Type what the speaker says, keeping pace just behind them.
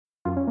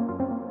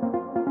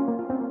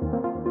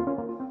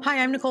Hi,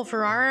 I'm Nicole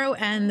Ferraro,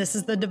 and this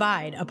is The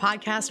Divide, a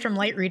podcast from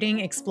Light Reading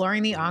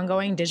exploring the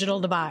ongoing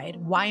digital divide,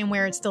 why and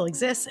where it still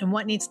exists, and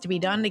what needs to be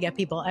done to get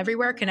people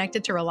everywhere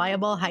connected to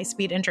reliable,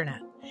 high-speed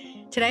internet.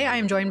 Today, I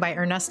am joined by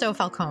Ernesto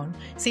Falcon,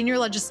 Senior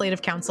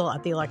Legislative Counsel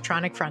at the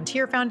Electronic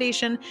Frontier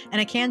Foundation and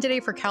a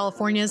candidate for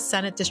California's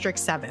Senate District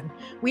 7.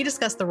 We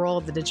discuss the role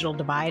of the digital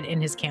divide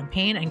in his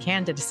campaign and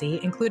candidacy,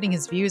 including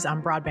his views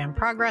on broadband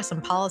progress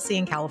and policy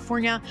in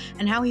California,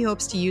 and how he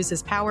hopes to use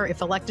his power,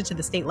 if elected to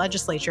the state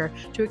legislature,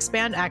 to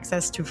expand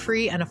access to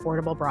free and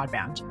affordable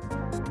broadband.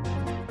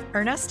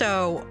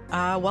 Ernesto,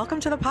 welcome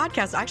to the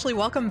podcast. Actually,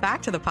 welcome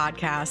back to the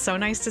podcast. So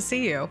nice to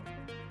see you.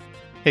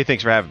 Hey,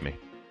 thanks for having me.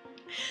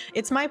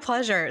 It's my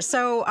pleasure.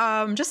 So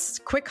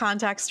just quick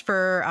context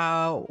for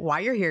why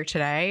you're here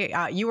today.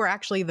 You were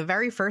actually the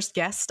very first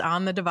guest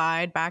on The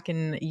Divide back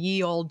in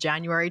ye old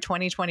January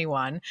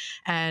 2021.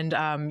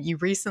 And you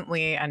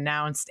recently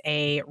announced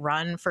a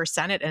run for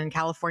Senate in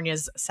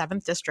California's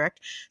 7th District.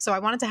 So I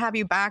wanted to have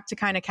you back to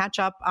kind of catch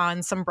up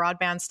on some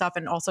broadband stuff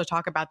and also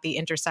talk about the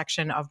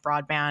intersection of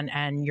broadband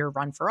and your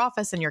run for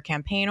office and your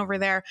campaign over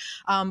there.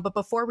 But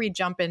before we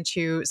jump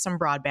into some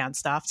broadband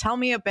stuff, tell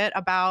me a bit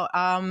about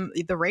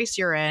the race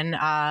you're in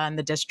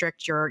the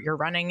district you're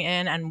running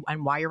in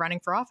and why you're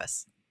running for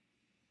office.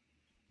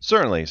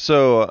 Certainly.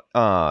 So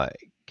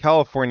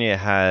California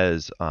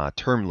has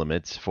term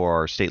limits for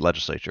our state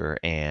legislature,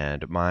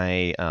 and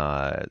my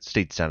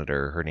state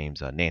senator, her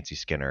name's Nancy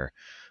Skinner,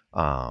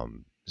 has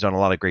done a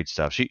lot of great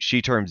stuff.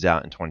 She terms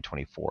out in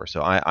 2024.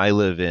 So I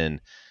live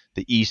in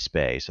the East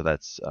Bay, so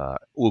that's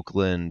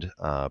Oakland,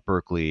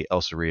 Berkeley,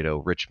 El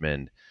Cerrito,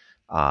 Richmond.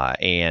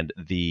 And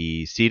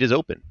the seat is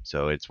open.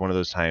 So it's one of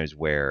those times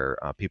where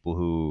people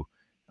who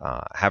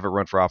haven't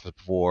run for office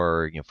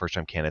before,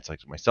 first-time candidates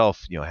like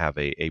myself, have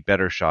a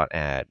better shot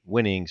at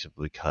winning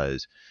simply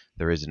because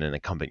there isn't an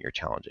incumbent you're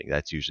challenging.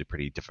 That's usually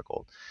pretty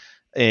difficult.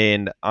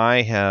 And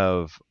I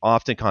have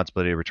often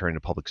contemplated returning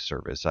to public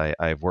service.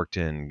 I've worked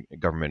in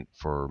government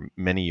for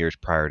many years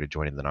prior to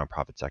joining the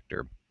nonprofit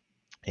sector,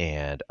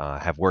 and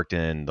have worked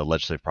in the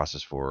legislative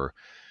process for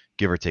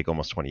give or take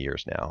almost 20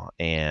 years now.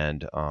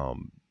 And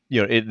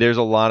there's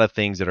a lot of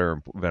things that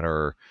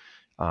are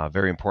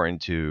very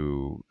important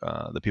to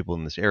the people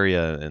in this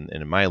area and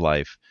in my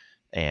life,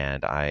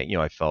 and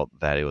I felt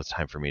that it was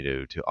time for me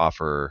to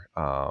offer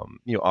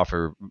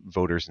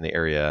voters in the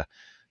area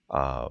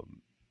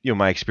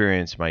my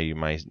experience,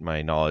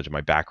 my knowledge,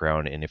 my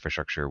background in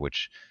infrastructure,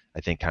 which I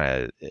think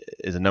kind of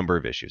is a number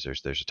of issues.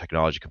 There's a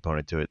technology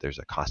component to it. There's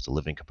a cost of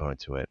living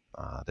component to it.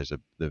 There's a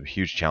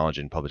huge challenge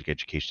in public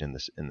education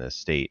in this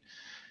state.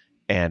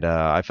 And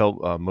I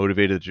felt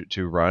motivated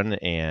to run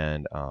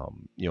and,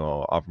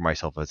 offer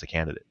myself as a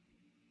candidate.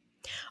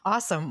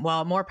 Awesome.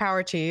 Well, more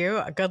power to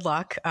you. Good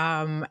luck.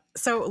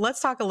 So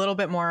let's talk a little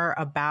bit more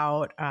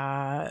about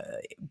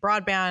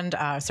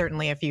broadband.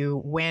 Certainly, if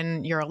you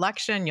win your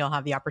election, you'll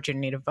have the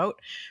opportunity to vote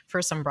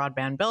for some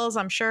broadband bills,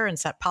 I'm sure, and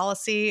set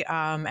policy.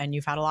 And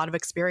you've had a lot of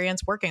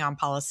experience working on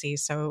policy.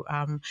 So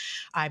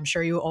I'm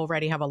sure you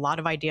already have a lot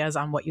of ideas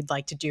on what you'd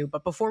like to do.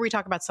 But before we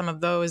talk about some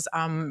of those,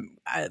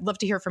 I'd love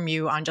to hear from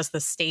you on just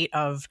the state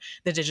of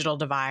the digital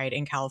divide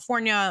in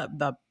California,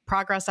 the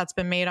progress that's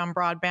been made on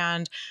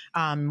broadband.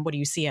 What do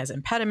you see as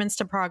impediments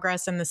to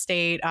progress in the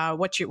state?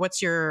 What's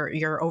your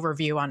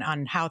overview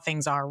on how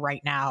things are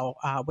right now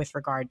with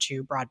regard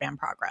to broadband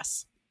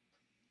progress?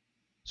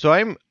 So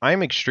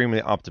I'm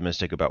extremely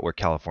optimistic about where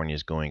California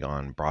is going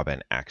on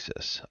broadband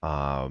access.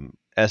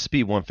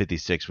 SB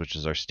 156, which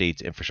is our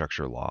state's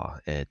infrastructure law,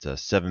 it's a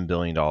 $7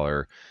 billion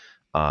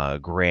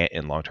grant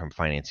and long-term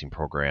financing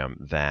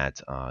program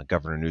that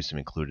Governor Newsom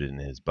included in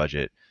his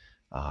budget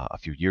a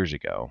few years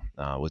ago.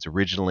 Was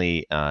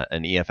originally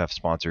an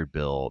EFF-sponsored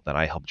bill that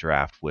I helped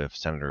draft with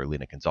Senator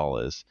Lena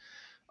Gonzalez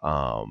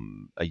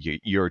a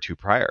year or two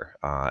prior.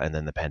 And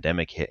then the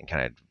pandemic hit and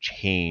kind of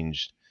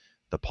changed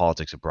the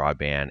politics of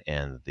broadband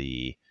and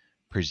the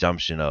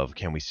presumption of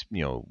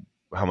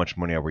how much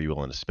money are we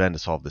willing to spend to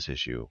solve this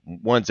issue.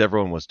 Once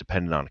everyone was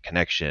dependent on a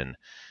connection,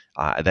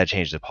 that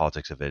changed the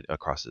politics of it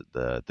across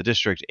the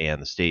district,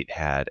 and the state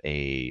had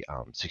a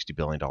 $60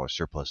 billion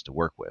surplus to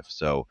work with.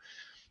 So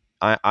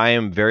I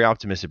am very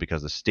optimistic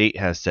because the state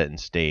has set in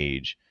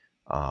stage,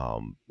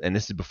 and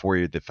this is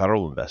before the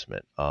federal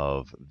investment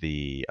of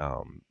the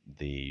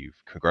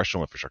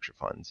congressional infrastructure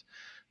funds,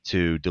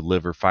 to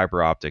deliver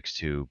fiber optics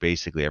to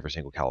basically every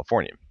single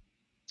Californian.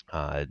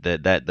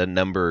 The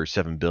number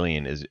 $7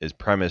 billion is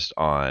premised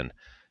on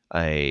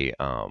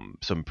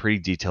some pretty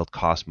detailed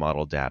cost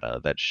model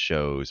data that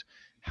shows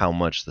how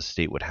much the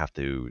state would have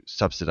to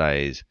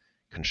subsidize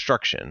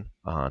construction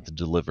to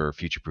deliver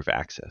future-proof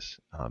access,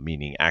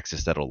 meaning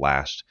access that'll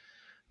last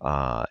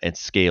and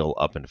scale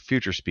up into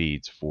future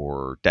speeds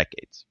for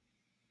decades.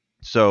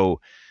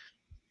 So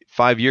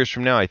 5 years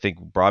from now, I think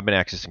broadband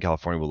access in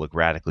California will look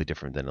radically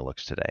different than it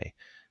looks today,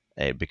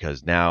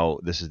 because now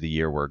this is the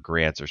year where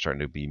grants are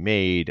starting to be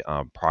made,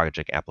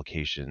 project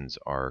applications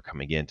are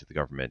coming into the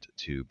government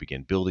to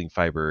begin building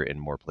fiber in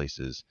more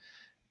places,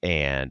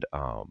 and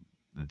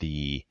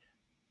the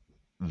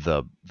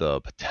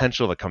the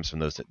potential that comes from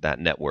that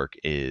network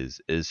is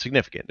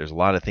significant. There's a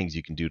lot of things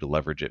you can do to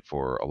leverage it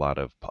for a lot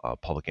of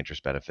public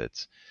interest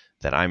benefits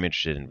that I'm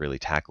interested in really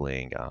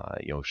tackling.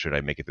 Should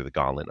I make it through the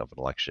gauntlet of an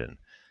election?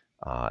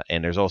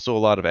 And there's also a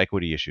lot of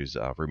equity issues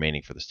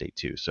remaining for the state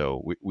too.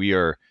 So we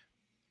are,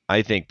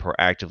 I think,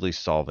 proactively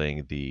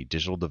solving the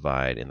digital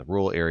divide in the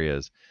rural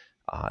areas,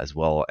 as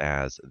well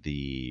as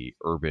the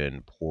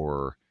urban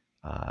poor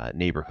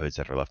neighborhoods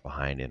that are left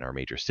behind in our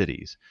major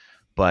cities.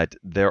 But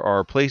there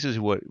are places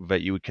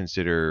that you would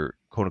consider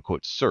 "quote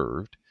unquote"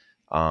 served,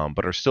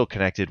 but are still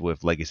connected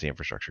with legacy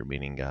infrastructure,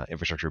 meaning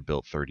infrastructure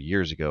built 30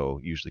 years ago,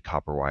 usually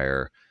copper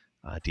wire,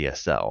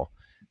 DSL,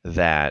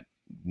 that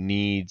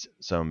needs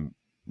some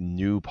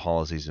new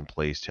policies in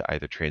place to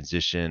either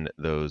transition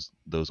those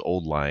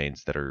old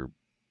lines that are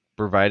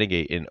providing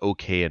an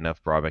okay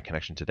enough broadband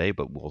connection today,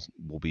 but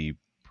will be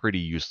pretty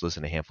useless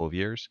in a handful of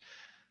years,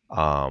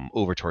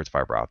 over towards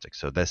fiber optics.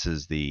 So this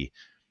is the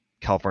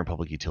California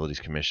Public Utilities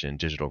Commission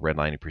digital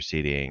redlining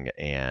proceeding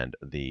and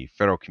the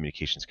Federal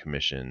Communications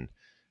Commission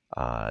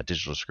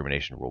digital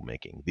discrimination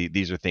rulemaking.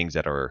 These are things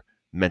that are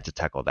meant to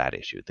tackle that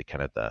issue, the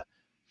kind of the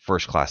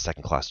first class,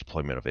 second class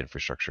deployment of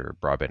infrastructure,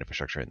 broadband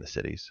infrastructure in the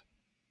cities.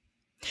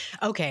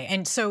 Okay.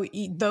 And so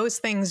those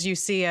things you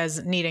see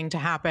as needing to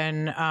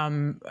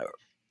happen,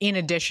 in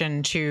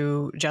addition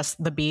to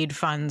just the BEAD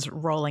funds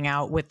rolling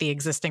out with the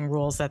existing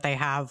rules that they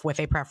have, with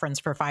a preference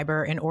for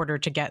fiber, in order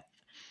to get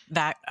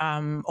that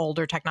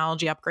older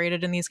technology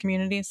upgraded in these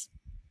communities?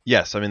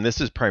 Yes, I mean, this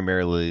is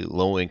primarily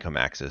low income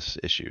access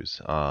issues.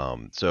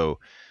 So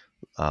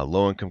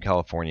low income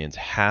Californians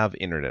have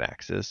internet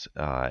access.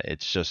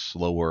 It's just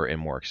slower and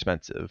more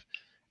expensive,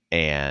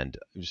 and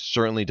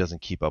certainly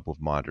doesn't keep up with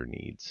modern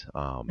needs.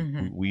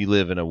 We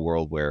live in a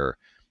world where,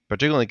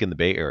 particularly like in the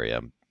Bay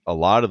Area, a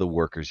lot of the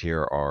workers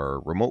here are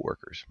remote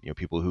workers.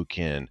 People who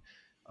can,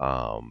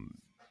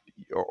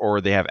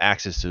 or they have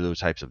access to those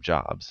types of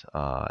jobs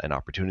and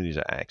opportunities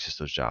to access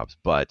those jobs.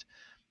 But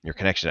your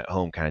connection at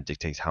home kind of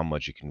dictates how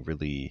much you can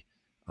really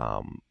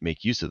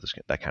make use of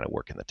that kind of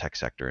work in the tech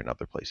sector and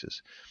other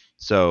places.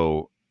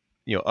 So,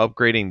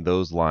 upgrading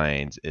those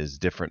lines is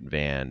different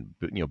than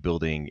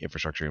building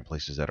infrastructure in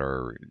places that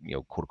are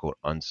quote unquote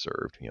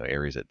unserved,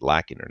 areas that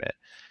lack internet.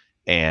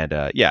 And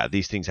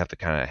these things have to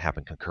kind of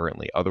happen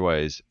concurrently.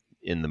 Otherwise,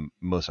 in the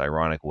most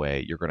ironic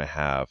way, you're going to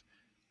have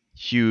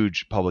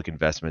huge public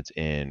investments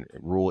in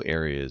rural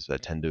areas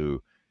that tend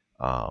to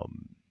that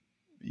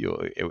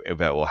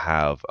will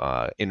have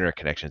internet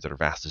connections that are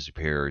vastly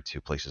superior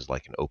to places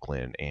like in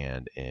Oakland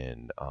and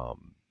in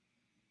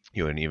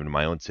and even in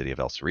my own city of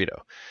El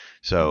Cerrito.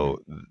 So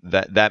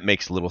that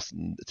makes little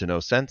to no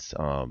sense.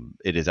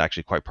 It is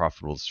actually quite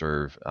profitable to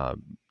serve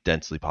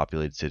densely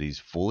populated cities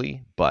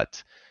fully,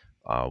 but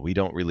we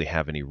don't really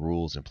have any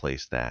rules in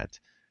place that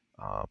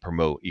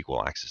promote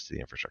equal access to the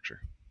infrastructure.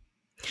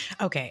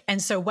 Okay.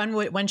 And so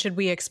when should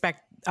we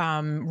expect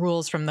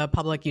rules from the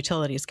Public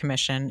Utilities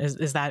Commission?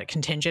 Is that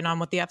contingent on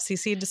what the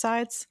FCC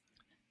decides?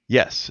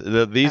 Yes,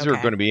 these are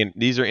going to be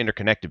these are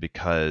interconnected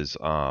because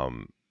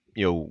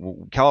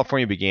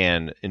California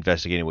began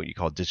investigating what you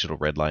call digital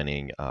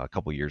redlining a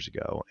couple years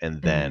ago,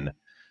 and then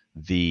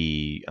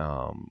the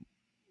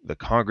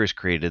Congress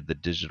created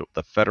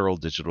the federal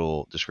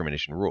digital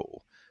discrimination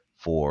rule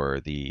for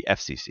the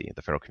FCC,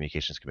 the Federal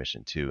Communications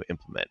Commission, to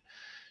implement.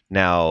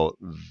 Now,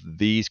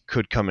 these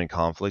could come in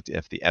conflict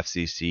if the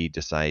FCC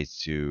decides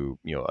to,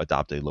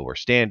 adopt a lower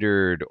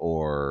standard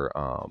or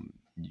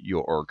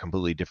or a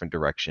completely different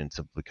direction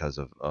simply because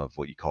of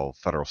what you call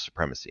federal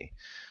supremacy.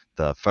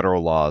 The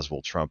federal laws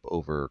will trump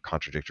over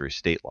contradictory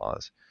state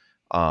laws.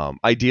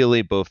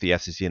 Ideally, both the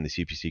FCC and the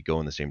CPC go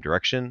in the same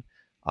direction.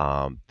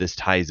 This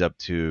ties up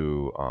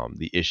to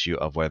the issue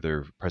of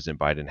whether President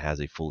Biden has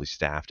a fully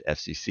staffed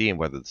FCC and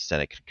whether the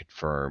Senate can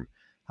confirm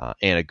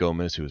Anna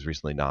Gomez, who was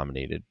recently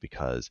nominated,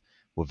 because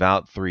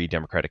without 3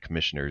 Democratic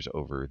commissioners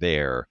over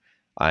there,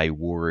 I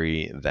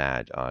worry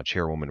that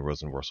Chairwoman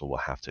Rosenworcel will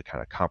have to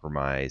kind of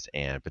compromise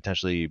and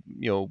potentially,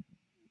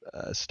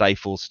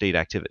 stifle state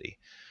activity.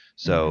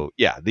 So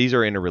these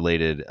are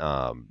interrelated.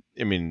 I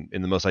mean,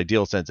 in the most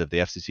ideal sense, if the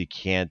FCC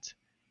can't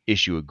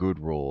issue a good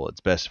rule,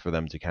 it's best for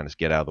them to kind of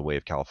get out of the way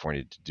of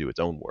California to do its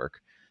own work,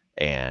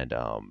 and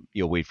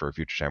wait for a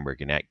future time where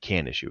it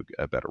can issue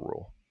a better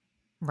rule.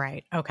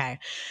 Right. Okay.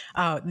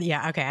 Oh,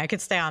 yeah. Okay. I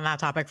could stay on that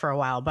topic for a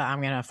while, but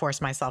I'm going to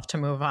force myself to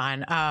move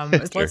on. Sure.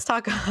 Let's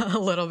talk a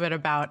little bit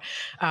about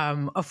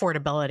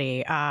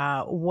affordability.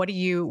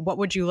 What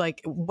would you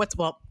like?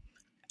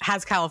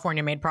 Has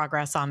California made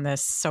progress on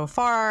this so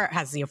far?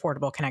 Has the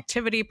Affordable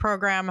Connectivity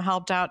Program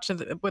helped out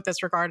with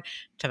this regard?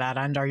 To that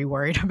end, are you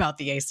worried about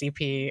the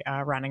ACP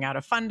running out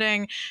of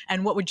funding?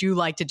 And what would you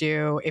like to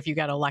do if you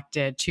get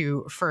elected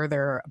to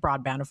further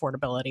broadband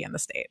affordability in the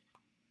state?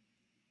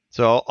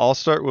 So I'll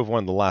start with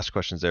one of the last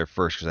questions there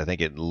first, because I think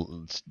it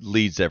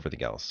leads to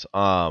everything else.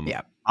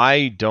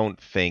 I don't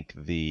think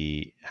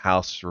the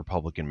House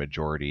Republican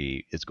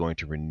majority is going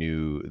to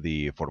renew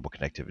the Affordable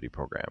Connectivity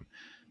Program.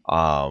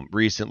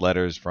 Recent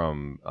letters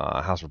from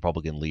House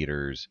Republican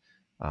leaders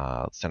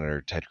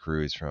Senator Ted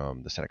Cruz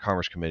from the Senate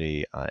Commerce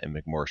Committee, and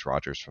McMorris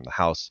Rogers from the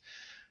House,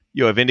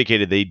 have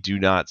indicated they do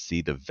not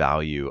see the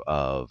value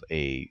of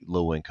a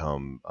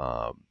low-income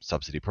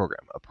subsidy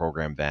program, a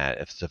program that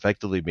if it's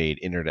effectively made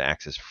internet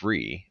access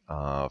free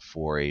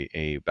for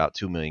about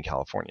 2 million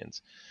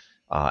Californians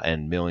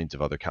and millions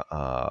of other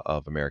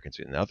of Americans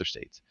in other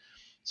states.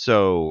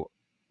 So,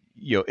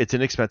 it's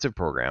an expensive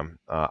program.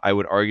 I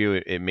would argue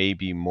it may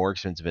be more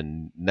expensive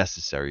than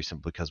necessary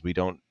simply because we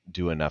don't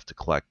do enough to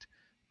collect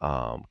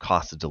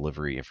cost of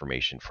delivery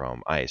information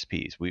from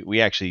ISPs.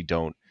 We actually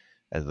don't,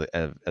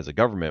 as a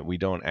government, we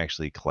don't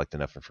actually collect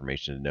enough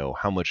information to know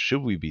how much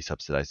should we be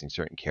subsidizing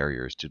certain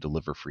carriers to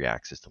deliver free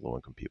access to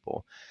low-income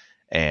people.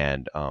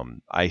 And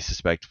I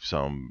suspect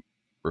some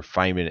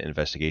refinement and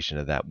investigation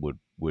of that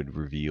would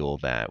reveal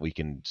that we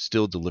can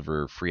still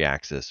deliver free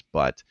access,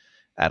 but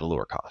at a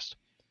lower cost.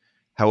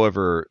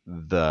 However,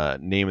 the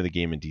name of the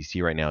game in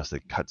DC right now is to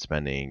cut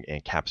spending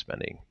and cap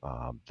spending.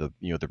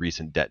 The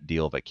recent debt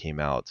deal that came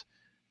out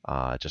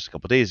just a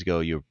couple of days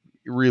ago,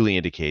 really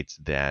indicates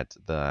that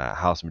the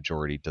House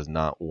majority does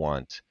not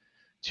want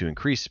to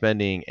increase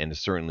spending, and is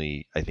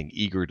certainly, I think,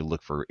 eager to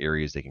look for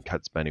areas they can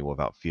cut spending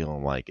without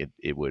feeling like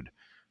it would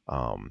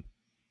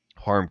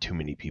harm too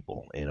many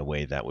people in a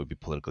way that would be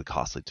politically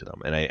costly to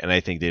them. And I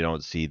think they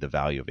don't see the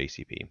value of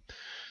ACP.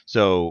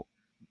 So,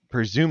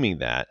 presuming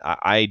that,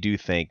 I do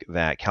think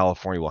that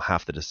California will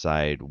have to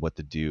decide what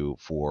to do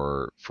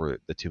for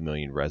the 2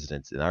 million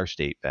residents in our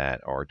state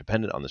that are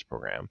dependent on this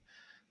program,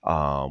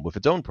 with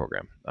its own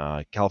program.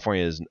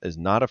 California is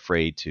not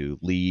afraid to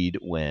lead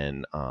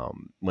when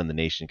the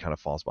nation kind of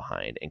falls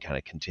behind, and kind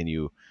of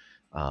continue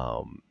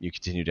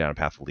down a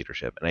path of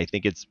leadership. And I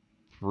think it's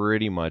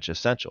pretty much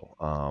essential.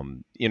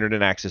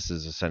 Internet access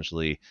is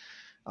essentially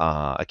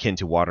akin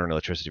to water and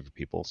electricity for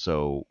people.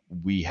 So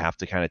we have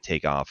to kind of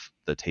take off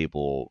the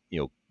table,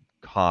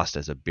 cost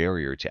as a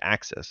barrier to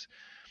access.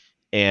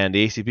 And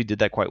the ACP did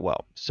that quite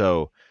well.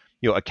 So,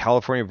 a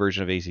California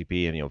version of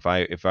ACP,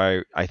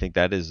 and I think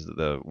that is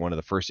one of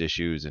the first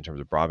issues in terms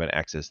of broadband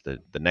access that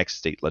the next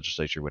state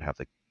legislature would have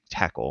to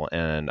tackle,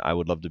 and I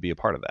would love to be a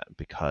part of that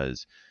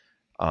because,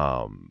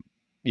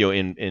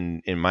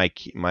 in my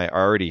I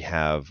already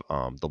have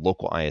the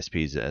local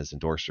ISPs as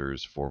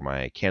endorsers for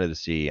my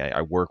candidacy.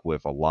 I work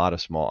with a lot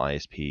of small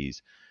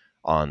ISPs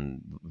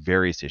on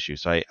various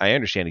issues, so I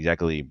understand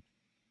exactly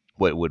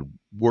what would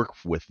work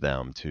with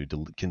them to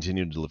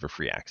continue to deliver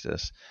free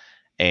access.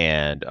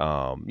 And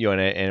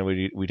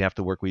we'd have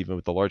to work even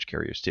with the large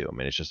carriers too. I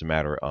mean, it's just a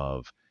matter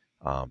of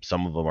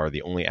some of them are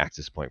the only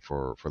access point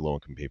for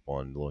low-income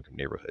people in low-income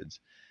neighborhoods.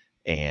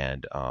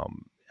 And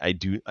I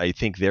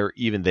think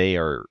they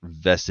are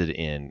vested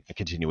in a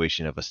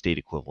continuation of a state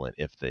equivalent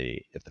if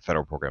the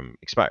federal program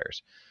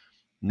expires.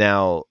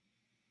 Now,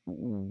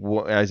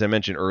 as I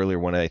mentioned earlier,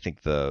 one of, I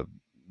think, the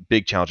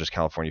big challenges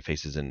California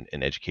faces in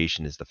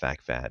education is the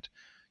fact that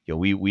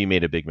we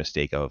made a big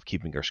mistake of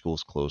keeping our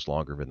schools closed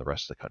longer than the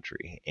rest of the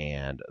country,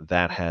 and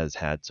that has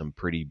had some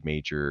pretty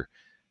major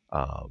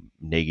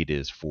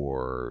negatives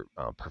for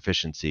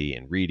proficiency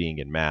in reading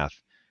and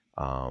math,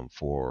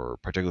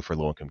 particularly for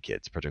low-income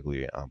kids,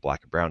 particularly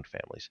Black and brown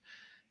families.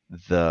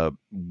 The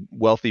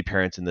wealthy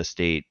parents in the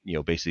state,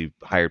 basically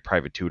hired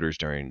private tutors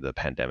during the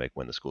pandemic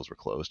when the schools were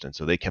closed, and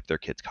so they kept their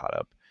kids caught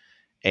up.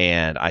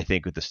 And I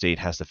think the state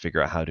has to figure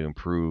out how to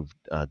improve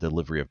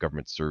delivery of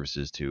government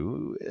services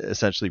to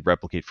essentially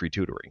replicate free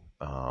tutoring,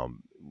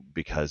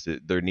 because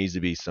there needs to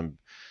be some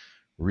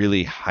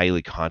really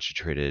highly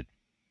concentrated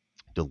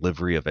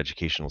delivery of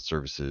educational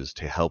services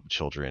to help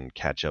children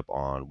catch up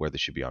on where they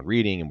should be on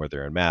reading and where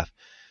they're in math.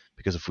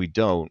 Because if we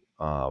don't,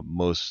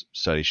 most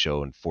studies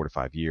show in 4 to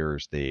 5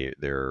 years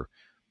their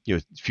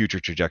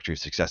future trajectory of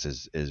success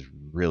is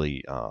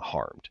really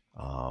harmed.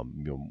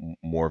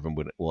 More of them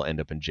will end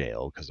up in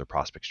jail because their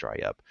prospects dry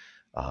up.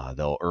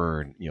 They'll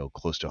earn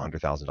close to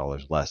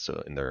 $100,000 less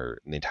in the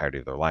entirety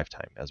of their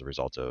lifetime as a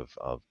result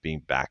of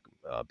being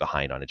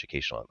behind on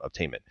educational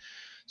attainment.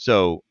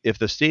 So if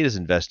the state is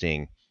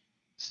investing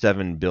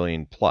 $7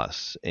 billion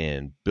plus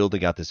in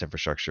building out this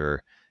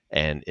infrastructure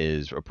and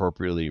is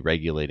appropriately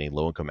regulating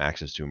low-income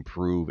access to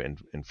improve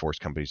and force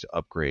companies to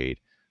upgrade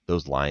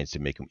those lines to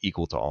make them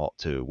equal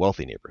to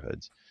wealthy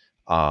neighborhoods.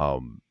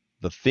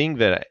 The thing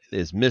that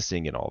is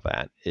missing in all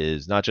that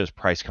is not just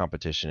price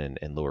competition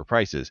and lower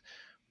prices,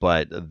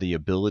 but the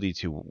ability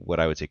to,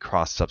 what I would say,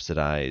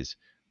 cross-subsidize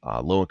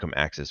low-income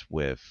access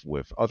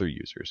with other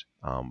users.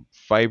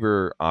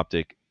 Fiber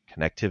optic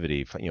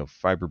connectivity,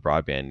 fiber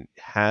broadband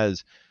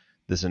has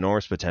this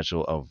enormous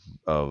potential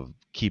of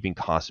keeping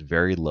costs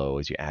very low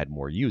as you add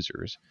more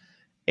users.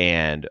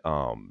 And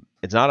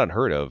it's not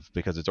unheard of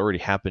because it's already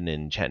happened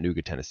in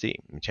Chattanooga, Tennessee.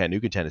 In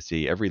Chattanooga,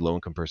 Tennessee, every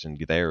low-income person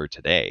there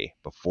today,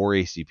 before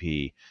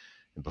ACP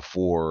and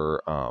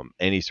before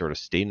any sort of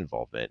state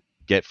involvement,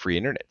 get free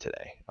internet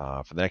today.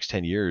 For the next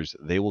 10 years,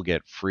 they will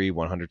get free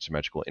 100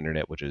 symmetrical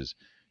internet, which is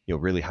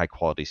really high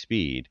quality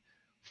speed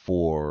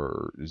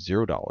for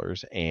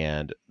 $0,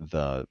 and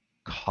the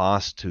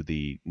cost to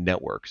the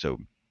network. So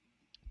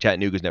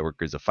Chattanooga's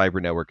network is a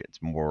fiber network.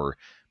 It's more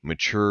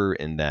mature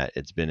in that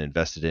it's been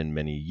invested in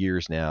many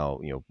years now,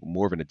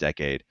 more than a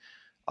decade.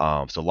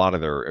 So a lot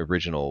of their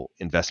original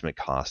investment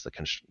costs, the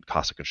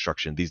cost of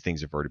construction, these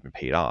things have already been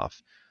paid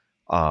off.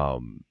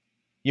 Um,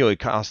 it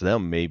costs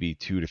them maybe $2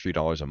 to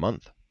 $3 a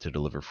month to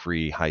deliver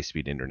free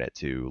high-speed internet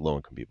to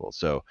low-income people.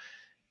 So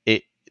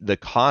the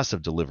cost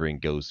of delivering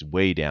goes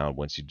way down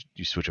once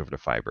you switch over to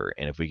fiber.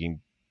 And if we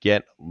can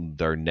get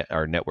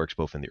our networks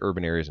both in the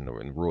urban areas and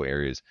in rural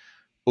areas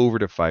over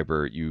to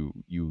fiber, you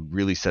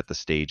really set the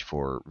stage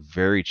for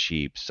very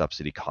cheap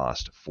subsidy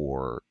cost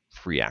for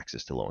free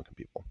access to low-income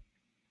people.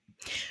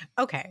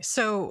 Okay,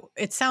 so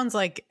it sounds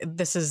like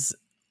this is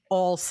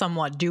all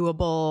somewhat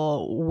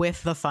doable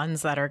with the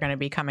funds that are going to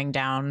be coming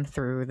down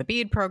through the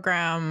BEAD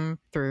program,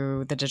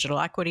 through the Digital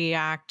Equity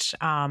Act,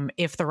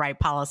 if the right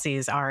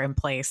policies are in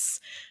place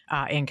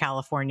in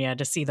California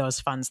to see those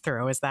funds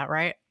through. Is that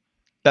right?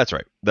 That's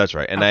right.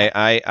 And Okay.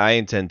 I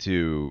intend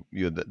to,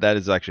 that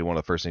is actually one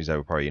of the first things I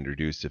would probably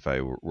introduce if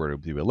I were to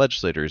be a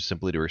legislator, is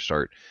simply to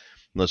restart.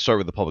 Let's start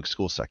with the public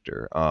school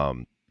sector.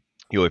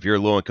 If you're a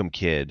low income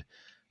kid,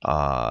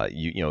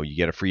 you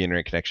get a free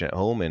internet connection at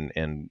home,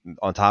 and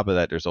on top of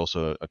that, there's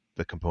also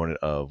the component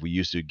of, we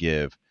used to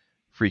give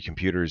free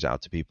computers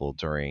out to people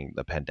during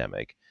the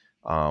pandemic.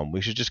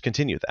 We should just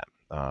continue that.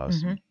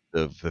 Mm-hmm.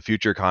 The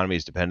future economy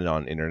is dependent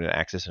on internet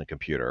access and a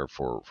computer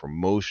for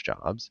most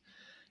jobs.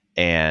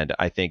 And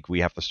I think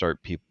we have to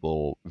start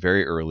people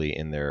very early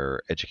in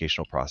their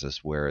educational process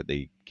where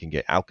they can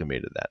get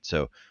acclimated to that.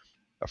 So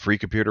a free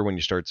computer when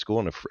you start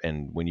school,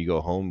 and when you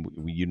go home,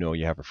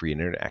 you have a free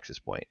internet access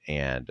point.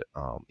 And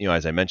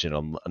as I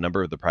mentioned, a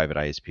number of the private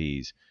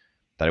ISPs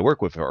that I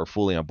work with are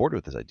fully on board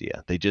with this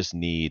idea. They just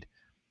need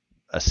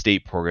a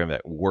state program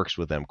that works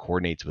with them,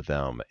 coordinates with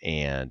them,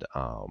 and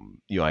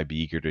I'd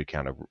be eager to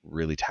kind of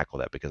really tackle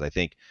that, because I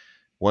think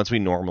once we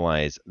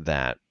normalize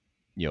that,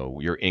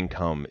 your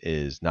income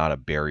is not a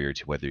barrier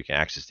to whether you can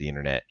access the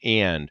internet,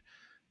 and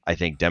I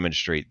think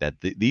demonstrate that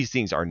these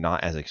things are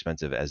not as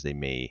expensive as they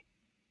may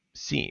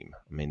seem.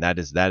 I mean, that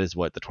is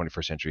what the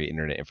 21st century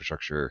internet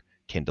infrastructure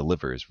can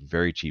deliver, is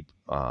very cheap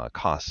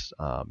cost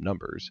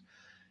numbers.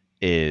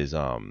 Is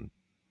I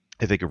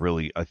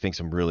think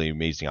some really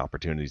amazing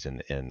opportunities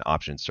and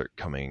options start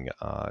coming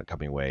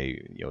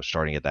away,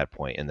 starting at that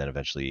point, and then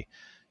eventually,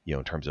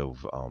 in terms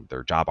of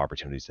their job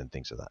opportunities and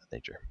things of that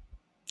nature.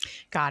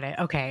 Got it.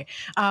 Okay.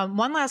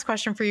 One last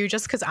question for you,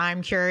 just because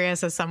I'm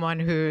curious, as someone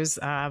who's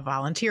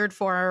volunteered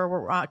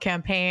for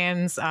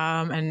campaigns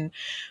and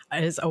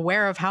is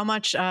aware of how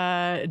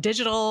many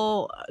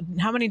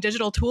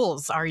digital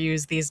tools are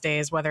used these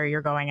days, whether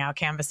you're going out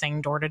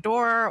canvassing door to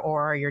door,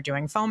 or you're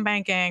doing phone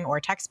banking or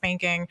text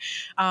banking.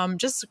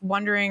 Just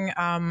wondering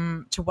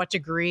to what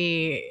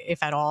degree,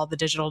 if at all, the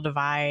digital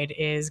divide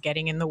is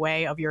getting in the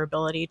way of your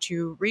ability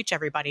to reach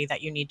everybody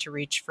that you need to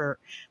reach for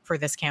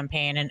this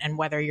campaign, and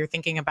whether you're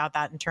thinking about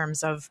that in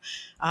terms of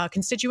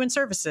constituent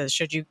services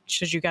should you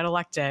get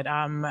elected.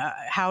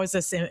 How is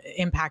this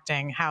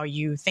impacting how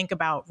you think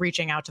about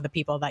reaching out to the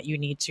people that you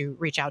need to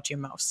reach out to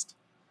most?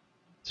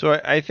 So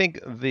I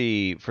think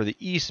for the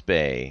East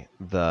Bay,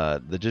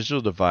 the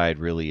digital divide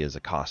really is a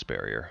cost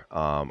barrier.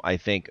 I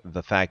think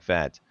the fact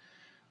that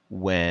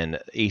when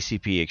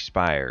ACP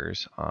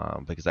expires,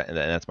 because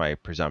that's my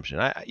presumption.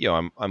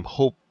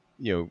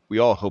 We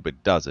all hope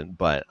it doesn't,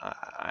 but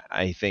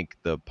I think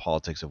the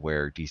politics of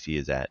where DC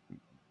is at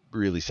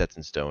really sets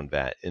in stone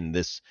that in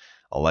this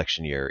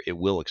election year it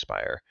will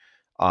expire.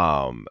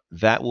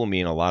 That will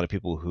mean a lot of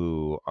people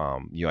who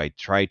I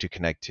try to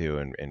connect to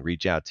and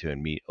reach out to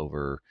and meet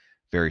over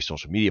various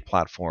social media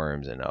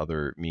platforms and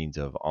other means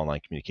of online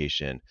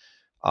communication,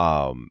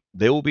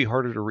 they will be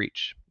harder to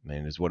reach,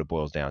 is what it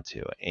boils down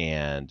to.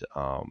 And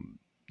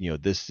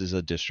this is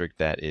a district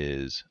that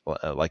is,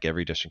 like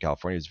every district in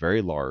California, is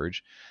very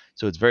large.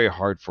 So it's very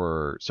hard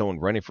for someone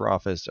running for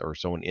office or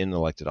someone in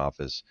elected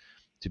office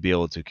to be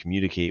able to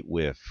communicate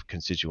with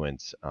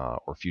constituents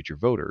or future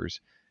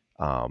voters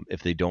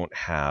if they don't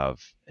have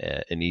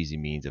an easy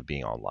means of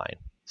being online.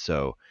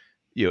 So,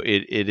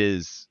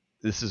 this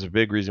is a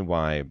big reason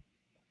why,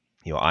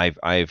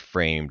 I've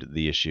framed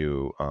the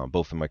issue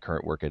both in my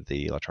current work at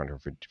the Electronic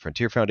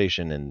Frontier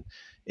Foundation and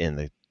in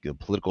the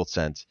political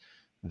sense,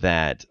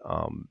 that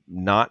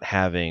not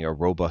having a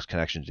robust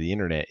connection to the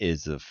internet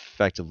is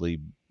effectively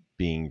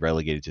being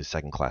relegated to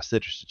second-class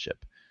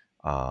citizenship.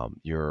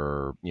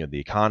 The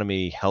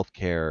economy,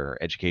 healthcare,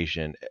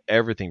 education,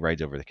 everything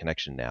rides over the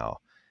connection now.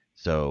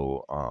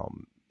 So,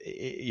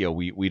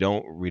 we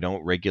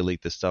don't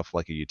regulate this stuff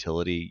like a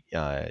utility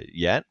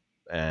yet,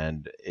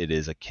 and it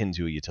is akin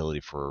to a utility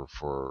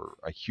for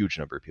a huge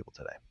number of people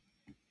today.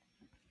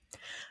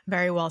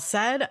 Very well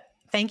said.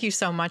 Thank you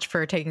so much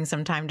for taking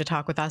some time to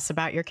talk with us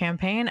about your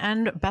campaign,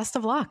 and best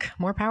of luck.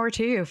 More power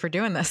to you for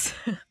doing this.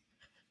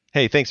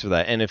 Hey, thanks for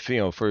that. And if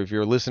your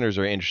listeners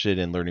are interested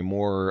in learning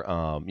more,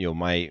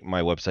 my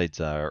website's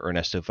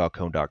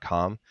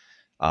ernestofalcon.com.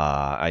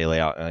 I lay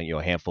out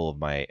a handful of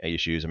my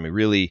issues. I mean,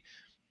 really,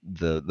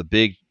 the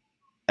big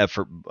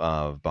effort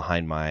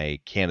behind my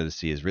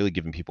candidacy is really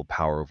giving people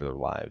power over their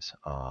lives.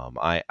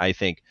 I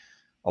think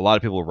a lot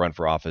of people run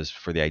for office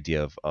for the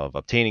idea of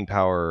obtaining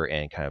power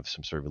and kind of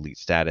some sort of elite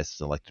status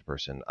as an elected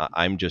person.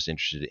 I'm just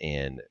interested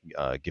in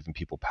giving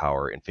people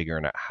power and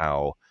figuring out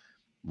how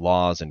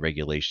laws and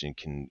regulation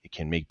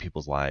can make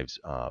people's lives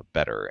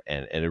better.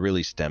 And it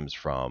really stems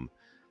from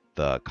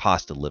the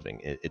cost of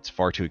living. It's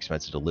far too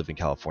expensive to live in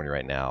California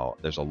right now.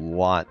 There's a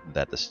lot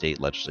that the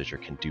state legislature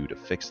can do to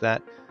fix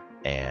that.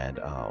 And,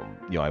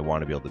 I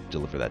want to be able to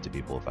deliver that to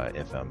people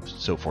if I'm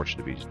so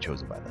fortunate to be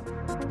chosen by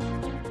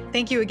them.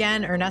 Thank you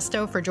again,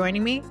 Ernesto, for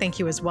joining me. Thank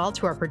you as well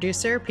to our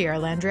producer, Pierre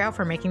Landriau,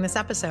 for making this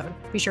episode.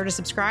 Be sure to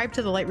subscribe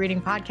to the Light Reading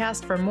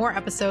Podcast for more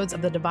episodes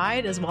of The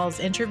Divide, as well as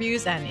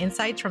interviews and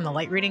insights from the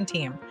Light Reading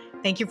team.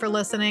 Thank you for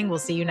listening. We'll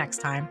see you next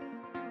time.